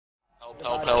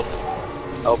Help, help.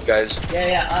 Help, guys.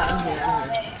 Yeah,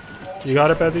 I'm here. You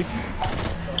got it, Bethy?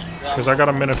 Because I got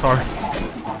a Minotaur.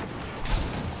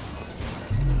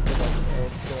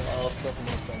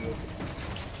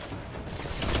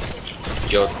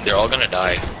 Yo, they're all gonna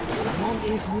die.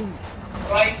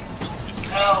 Right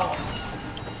now.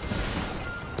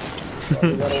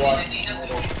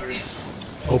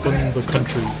 Open the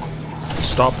country.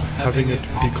 Stop having it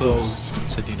be closed,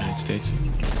 said the United States.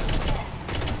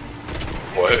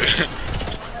 What?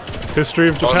 History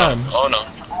of Japan. Oh no.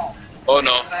 Oh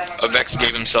no. A Vex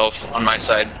gave himself on my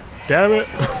side. Damn it.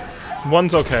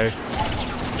 One's okay.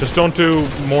 Just don't do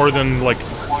more than like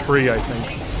 3, I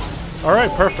think.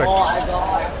 Alright, perfect. Oh, I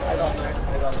got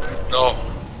her. No.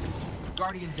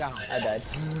 Guardian down. I died.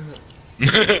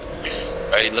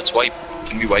 Alright, let's wipe.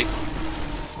 Can we wipe?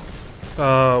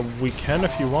 We can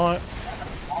if you want.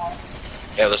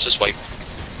 Yeah, let's just wipe.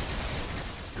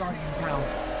 Guardian down.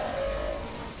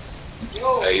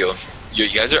 There you go. You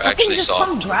guys are actually just soft.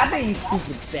 come grab it, you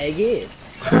stupid faggot.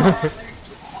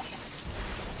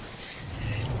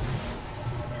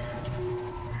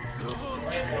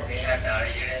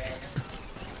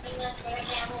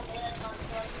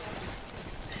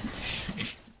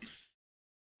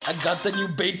 I got the new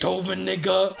Beethoven,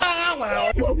 nigga.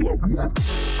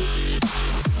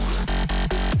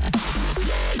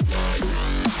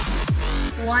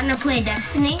 Wanna play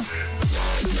Destiny?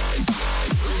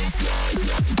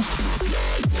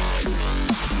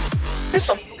 There's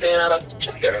something out of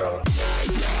check there.